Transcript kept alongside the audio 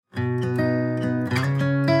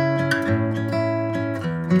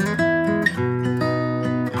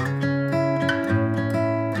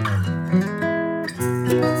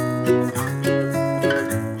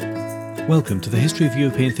Welcome to the History of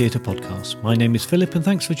European Theatre podcast. My name is Philip and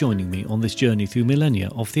thanks for joining me on this journey through millennia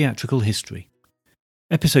of theatrical history.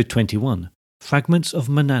 Episode 21, Fragments of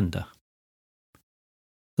Menander.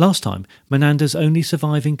 Last time, Menander's only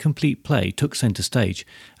surviving complete play took centre stage,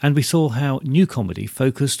 and we saw how new comedy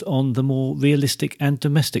focused on the more realistic and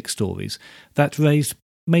domestic stories that raised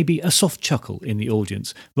maybe a soft chuckle in the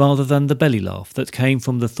audience rather than the belly laugh that came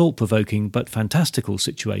from the thought-provoking but fantastical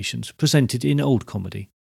situations presented in old comedy.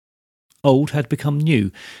 Old had become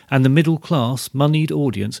new, and the middle-class, moneyed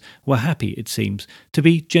audience were happy, it seems, to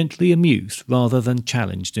be gently amused rather than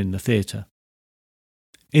challenged in the theatre.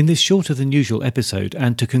 In this shorter-than-usual episode,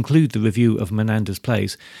 and to conclude the review of Menander's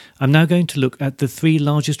plays, I'm now going to look at the three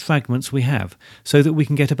largest fragments we have, so that we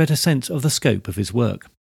can get a better sense of the scope of his work.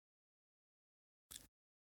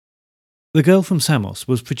 The Girl from Samos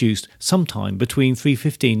was produced sometime between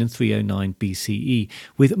 315 and 309 BCE,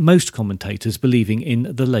 with most commentators believing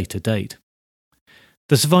in the later date.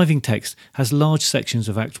 The surviving text has large sections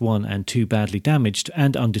of Act 1 and 2 badly damaged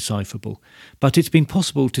and undecipherable, but it's been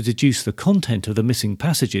possible to deduce the content of the missing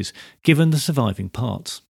passages given the surviving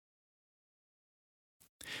parts.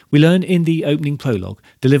 We learn in the opening prologue,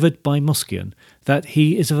 delivered by Moskion, that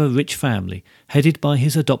he is of a rich family, headed by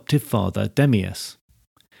his adoptive father Demies.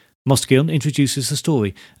 Moskion introduces the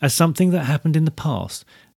story as something that happened in the past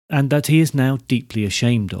and that he is now deeply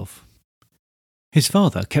ashamed of. His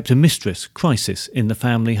father kept a mistress, Chrysis, in the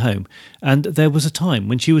family home, and there was a time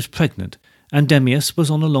when she was pregnant, and Demies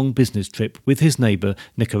was on a long business trip with his neighbour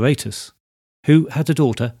Niceratus, who had a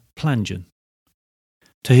daughter, Plangon.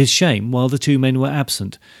 To his shame, while the two men were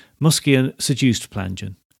absent, Moskion seduced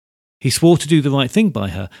Plangon. He swore to do the right thing by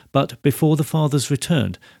her, but before the fathers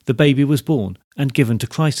returned, the baby was born and given to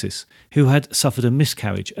Chrysis, who had suffered a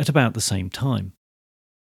miscarriage at about the same time.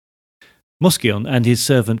 Moskion and his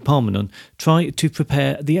servant Parmenon try to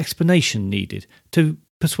prepare the explanation needed to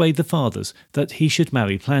persuade the fathers that he should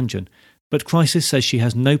marry Plangon, but Chrysis says she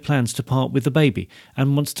has no plans to part with the baby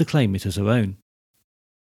and wants to claim it as her own.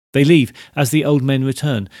 They leave as the old men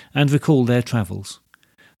return and recall their travels.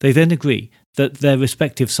 They then agree that their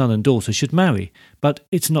respective son and daughter should marry, but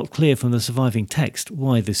it's not clear from the surviving text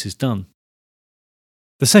why this is done.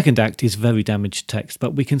 The second act is very damaged text,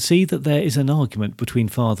 but we can see that there is an argument between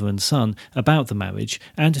father and son about the marriage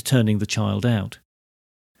and turning the child out.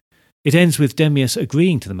 It ends with Demies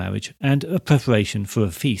agreeing to the marriage and a preparation for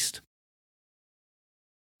a feast.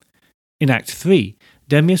 In Act 3,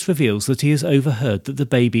 Demies reveals that he has overheard that the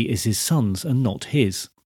baby is his son's and not his.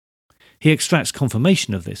 He extracts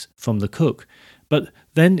confirmation of this from the cook, but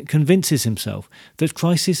then convinces himself that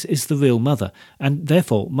Chrysis is the real mother and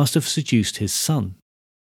therefore must have seduced his son.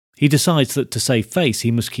 He decides that to save face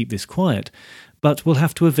he must keep this quiet, but will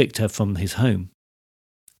have to evict her from his home.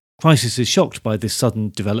 Chrysis is shocked by this sudden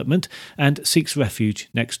development and seeks refuge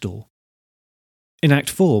next door. In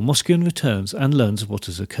Act 4, Moskion returns and learns what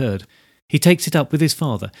has occurred. He takes it up with his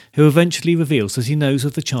father, who eventually reveals that he knows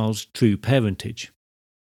of the child's true parentage.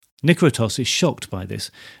 Niceratus is shocked by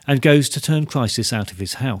this and goes to turn Chrysis out of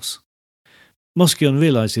his house. Moskion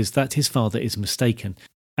realises that his father is mistaken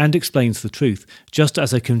and explains the truth, just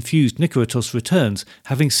as a confused Niceratus returns,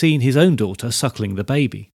 having seen his own daughter suckling the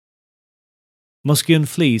baby. Moskion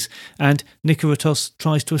flees, and Niceratus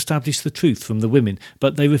tries to establish the truth from the women,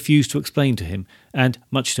 but they refuse to explain to him, and,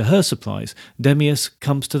 much to her surprise, Demies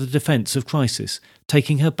comes to the defence of Chrysis,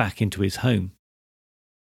 taking her back into his home.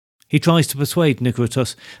 He tries to persuade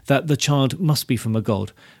Niceratus that the child must be from a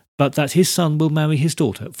god, but that his son will marry his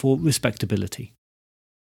daughter for respectability.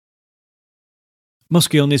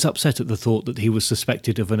 Moskion is upset at the thought that he was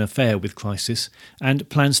suspected of an affair with Chrysis and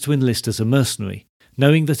plans to enlist as a mercenary,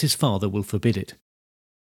 knowing that his father will forbid it.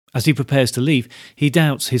 As he prepares to leave, he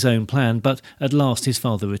doubts his own plan, but at last his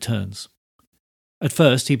father returns. At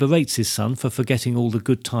first he berates his son for forgetting all the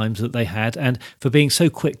good times that they had and for being so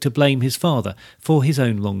quick to blame his father for his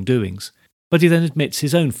own wrongdoings, but he then admits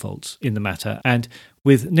his own faults in the matter and,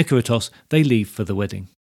 with Niceratus, they leave for the wedding.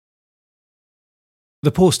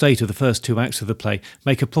 The poor state of the first two acts of the play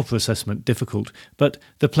make a proper assessment difficult, but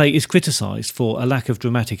the play is criticised for a lack of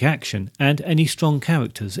dramatic action and any strong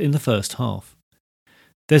characters in the first half.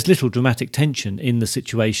 There's little dramatic tension in the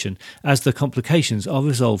situation, as the complications are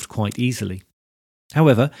resolved quite easily.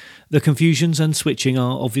 However, the confusions and switching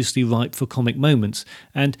are obviously ripe for comic moments,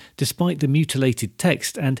 and despite the mutilated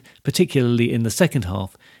text, and particularly in the second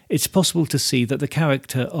half, it's possible to see that the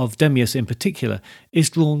character of Demies in particular is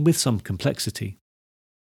drawn with some complexity.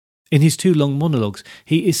 In his two long monologues,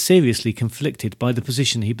 he is seriously conflicted by the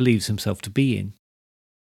position he believes himself to be in.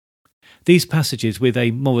 These passages with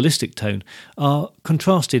a moralistic tone are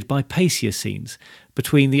contrasted by pacier scenes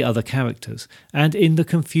between the other characters and in the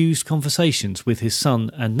confused conversations with his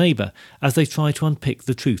son and neighbour as they try to unpick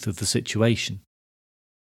the truth of the situation.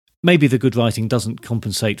 Maybe the good writing doesn't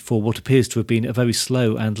compensate for what appears to have been a very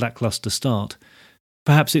slow and lacklustre start.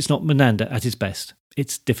 Perhaps it's not Menander at his best.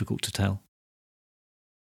 It's difficult to tell.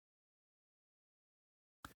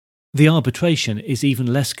 The arbitration is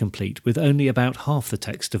even less complete, with only about half the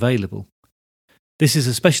text available. This is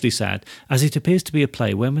especially sad, as it appears to be a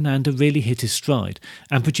play where Menander really hit his stride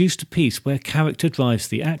and produced a piece where character drives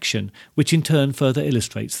the action, which in turn further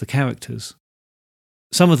illustrates the characters.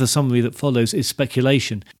 Some of the summary that follows is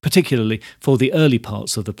speculation, particularly for the early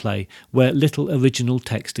parts of the play, where little original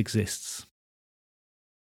text exists.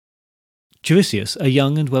 Tiresias, a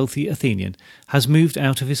young and wealthy Athenian, has moved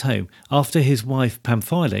out of his home after his wife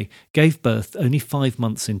Pamphile gave birth only 5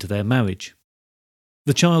 months into their marriage.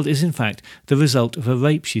 The child is in fact the result of a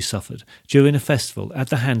rape she suffered during a festival at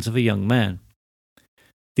the hands of a young man.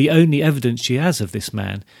 The only evidence she has of this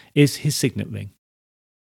man is his signet ring.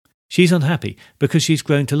 She's unhappy because she's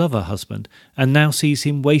grown to love her husband and now sees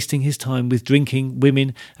him wasting his time with drinking,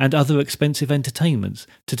 women and other expensive entertainments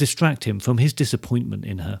to distract him from his disappointment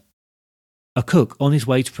in her. A cook, on his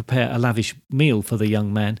way to prepare a lavish meal for the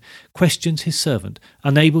young man, questions his servant,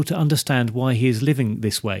 unable to understand why he is living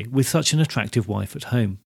this way with such an attractive wife at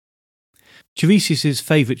home. Tiresias's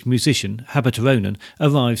favourite musician, Habatoronen,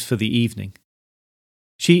 arrives for the evening.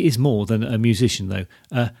 She is more than a musician, though,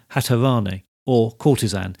 a hatarane, or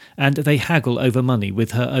courtesan, and they haggle over money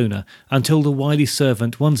with her owner until the wily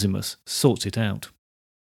servant Onesimus sorts it out.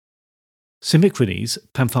 Simicrates,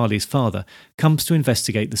 Pamphile's father, comes to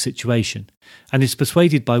investigate the situation, and is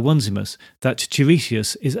persuaded by Onesimus that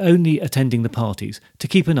Tiresias is only attending the parties to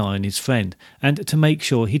keep an eye on his friend and to make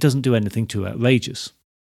sure he doesn't do anything too outrageous.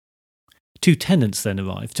 2 tenants then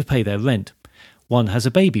arrive to pay their rent. One has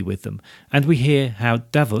a baby with them, and we hear how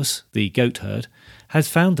Davos, the goatherd, has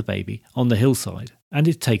found the baby on the hillside and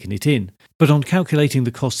had taken it in, but on calculating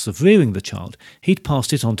the costs of rearing the child, he'd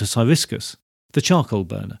passed it on to Cyriscus, the charcoal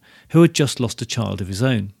burner, who had just lost a child of his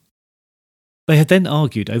own. They had then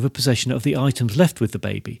argued over possession of the items left with the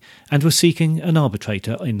baby and were seeking an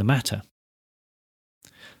arbitrator in the matter.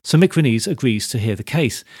 Simicrates agrees to hear the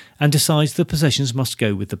case and decides the possessions must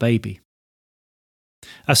go with the baby.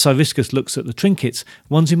 As Cyriscus looks at the trinkets,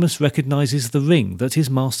 Onesimus recognises the ring that his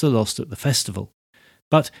master lost at the festival,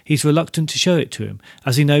 but he's reluctant to show it to him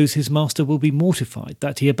as he knows his master will be mortified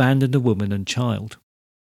that he abandoned a woman and child.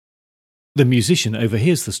 The musician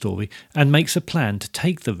overhears the story and makes a plan to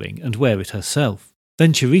take the ring and wear it herself.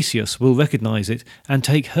 Then Tiresias will recognise it and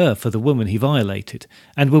take her for the woman he violated,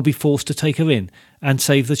 and will be forced to take her in and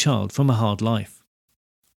save the child from a hard life.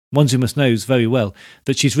 Onesimus knows very well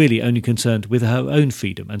that she's really only concerned with her own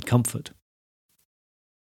freedom and comfort.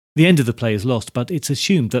 The end of the play is lost, but it's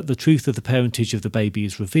assumed that the truth of the parentage of the baby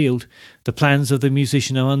is revealed, the plans of the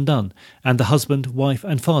musician are undone, and the husband, wife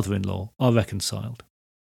and father-in-law are reconciled.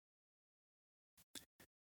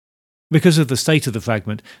 Because of the state of the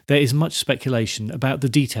fragment, there is much speculation about the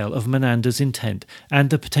detail of Menander's intent and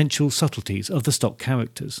the potential subtleties of the stock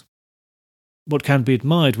characters. What can be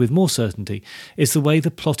admired with more certainty is the way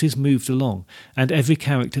the plot is moved along, and every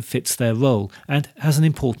character fits their role and has an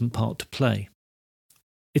important part to play.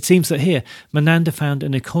 It seems that here Menander found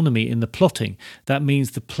an economy in the plotting that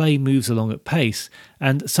means the play moves along at pace,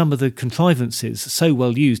 and some of the contrivances so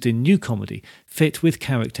well used in new comedy fit with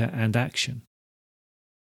character and action.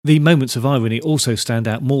 The moments of irony also stand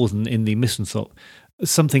out more than in the misanthrope,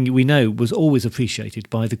 something we know was always appreciated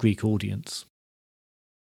by the Greek audience.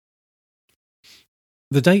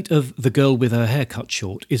 The date of The Girl with Her Hair Cut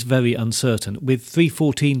Short is very uncertain, with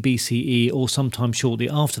 314 BCE or sometime shortly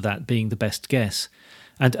after that being the best guess,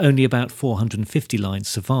 and only about 450 lines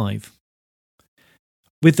survive.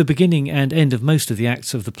 With the beginning and end of most of the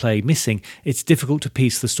acts of the play missing, it's difficult to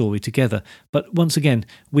piece the story together, but once again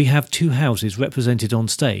we have 2 houses represented on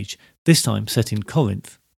stage, this time set in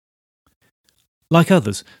Corinth. Like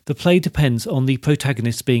others, the play depends on the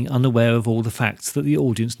protagonist being unaware of all the facts that the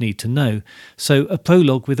audience need to know, so a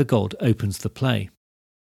prologue with a god opens the play.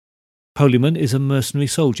 Polemon is a mercenary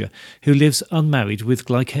soldier who lives unmarried with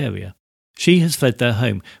Glyceria. She has fled their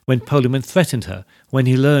home when Polemon threatened her when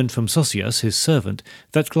he learned from Sosias, his servant,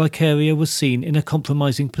 that Glyceria was seen in a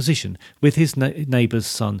compromising position with his neighbour's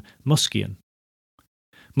son Muscion.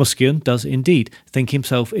 Muscion does indeed think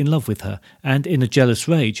himself in love with her, and in a jealous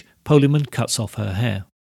rage, Polemon cuts off her hair.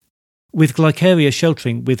 With Glyceria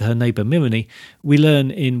sheltering with her neighbour Myrrhine, we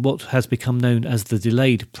learn in what has become known as the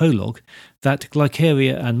delayed prologue that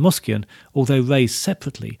Glyceria and Moscion, although raised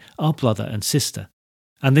separately, are brother and sister,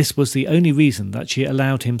 and this was the only reason that she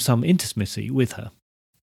allowed him some intimacy with her.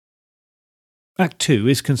 Act 2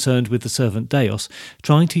 is concerned with the servant Deos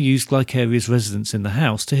trying to use Glyceria's residence in the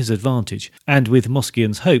house to his advantage, and with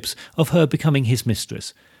Moscion's hopes of her becoming his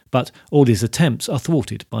mistress, but all his attempts are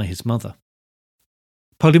thwarted by his mother.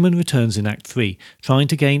 Polemon returns in Act 3, trying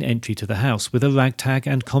to gain entry to the house with a ragtag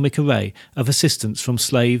and comic array of assistants from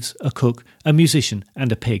slaves, a cook, a musician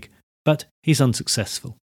and a pig, but he's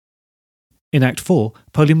unsuccessful. In Act 4,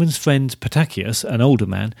 Polemon's friend Patachias, an older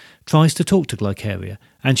man, tries to talk to Glyceria,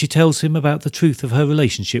 and she tells him about the truth of her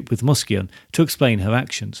relationship with Moscion to explain her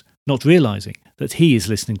actions, not realising that he is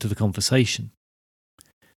listening to the conversation.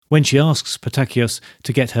 When she asks Patachias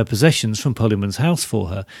to get her possessions from Polemon's house for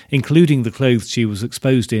her, including the clothes she was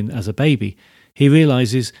exposed in as a baby, he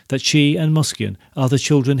realises that she and Moscion are the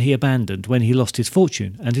children he abandoned when he lost his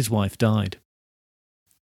fortune and his wife died.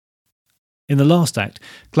 In the last act,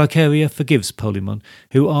 Glyceria forgives Polemon,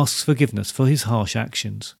 who asks forgiveness for his harsh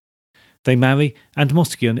actions. They marry, and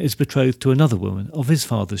Moscion is betrothed to another woman of his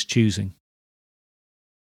father's choosing.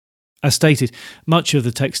 As stated, much of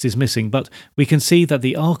the text is missing, but we can see that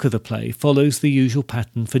the arc of the play follows the usual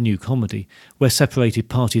pattern for new comedy, where separated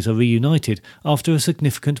parties are reunited after a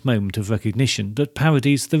significant moment of recognition that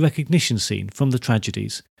parodies the recognition scene from the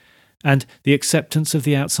tragedies, and the acceptance of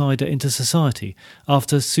the outsider into society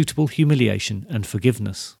after suitable humiliation and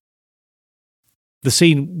forgiveness. The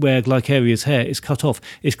scene where Glyceria's hair is cut off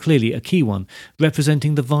is clearly a key one,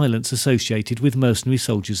 representing the violence associated with mercenary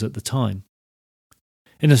soldiers at the time.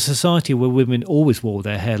 In a society where women always wore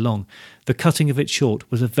their hair long, the cutting of it short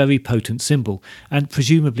was a very potent symbol, and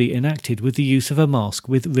presumably enacted with the use of a mask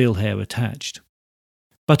with real hair attached.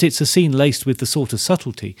 But it's a scene laced with the sort of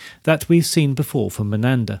subtlety that we've seen before from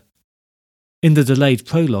Menander. In the delayed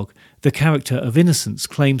prologue, the character of Innocence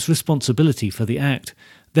claims responsibility for the act,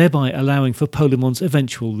 thereby allowing for Polemon's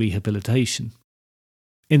eventual rehabilitation.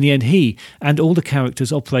 In the end, he, and all the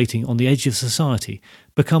characters operating on the edge of society,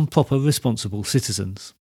 become proper responsible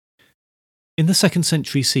citizens. In the 2nd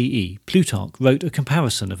century CE, Plutarch wrote a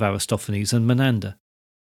comparison of Aristophanes and Menander.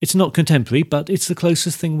 It's not contemporary, but it's the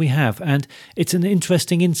closest thing we have, and it's an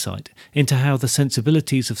interesting insight into how the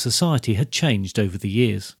sensibilities of society had changed over the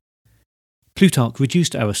years. Plutarch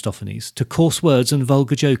reduced Aristophanes to coarse words and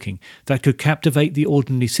vulgar joking that could captivate the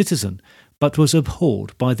ordinary citizen, but was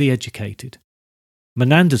abhorred by the educated.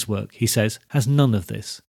 Menander's work, he says, has none of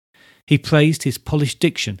this. He praised his polished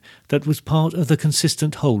diction that was part of the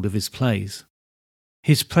consistent whole of his plays.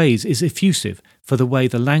 His praise is effusive for the way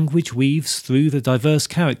the language weaves through the diverse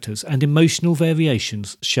characters and emotional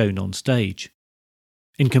variations shown on stage.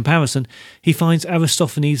 In comparison, he finds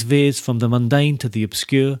Aristophanes veers from the mundane to the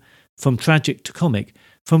obscure, from tragic to comic,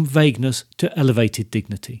 from vagueness to elevated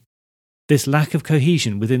dignity. This lack of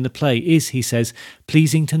cohesion within the play is, he says,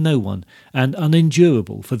 pleasing to no one and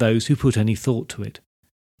unendurable for those who put any thought to it.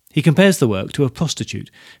 He compares the work to a prostitute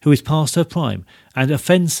who is past her prime and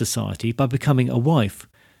offends society by becoming a wife,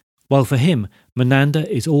 while for him Menander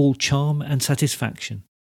is all charm and satisfaction.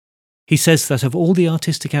 He says that of all the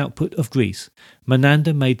artistic output of Greece,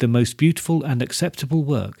 Menander made the most beautiful and acceptable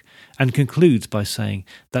work, and concludes by saying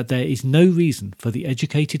that there is no reason for the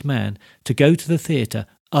educated man to go to the theatre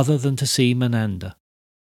other than to see Menander.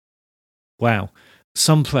 Wow,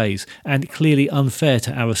 some praise, and clearly unfair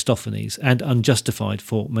to Aristophanes and unjustified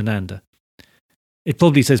for Menander. It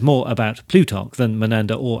probably says more about Plutarch than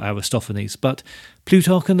Menander or Aristophanes, but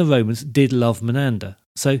Plutarch and the Romans did love Menander,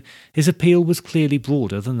 so his appeal was clearly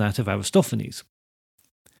broader than that of Aristophanes.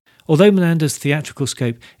 Although Menander's theatrical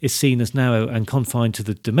scope is seen as narrow and confined to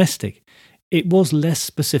the domestic, it was less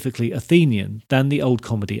specifically Athenian than the Old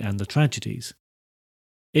Comedy and the tragedies.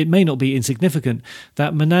 It may not be insignificant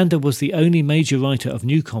that Menander was the only major writer of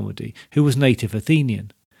New Comedy who was native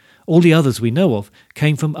Athenian. All the others we know of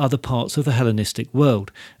came from other parts of the Hellenistic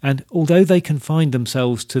world, and although they confined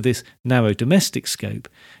themselves to this narrow domestic scope,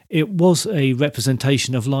 it was a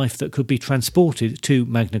representation of life that could be transported to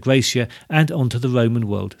Magna Graecia and onto the Roman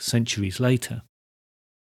world centuries later.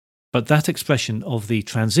 But that expression of the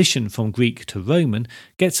transition from Greek to Roman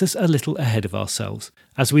gets us a little ahead of ourselves,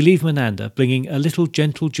 as we leave Menander bringing a little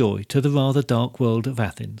gentle joy to the rather dark world of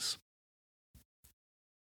Athens.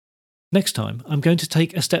 Next time, I'm going to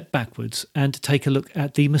take a step backwards and take a look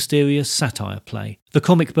at the mysterious satire play, the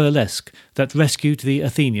comic burlesque that rescued the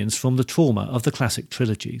Athenians from the trauma of the classic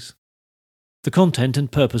trilogies. The content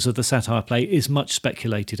and purpose of the satire play is much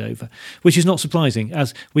speculated over, which is not surprising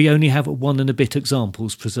as we only have one and a bit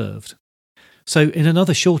examples preserved. So in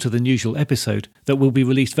another shorter than usual episode that will be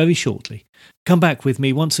released very shortly, come back with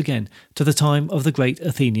me once again to the time of the great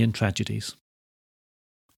Athenian tragedies.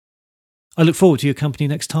 I look forward to your company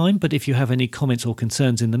next time, but if you have any comments or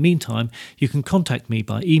concerns in the meantime, you can contact me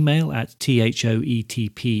by email at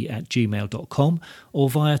thoetp@gmail.com or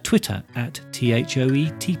via Twitter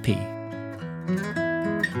 @thoetp.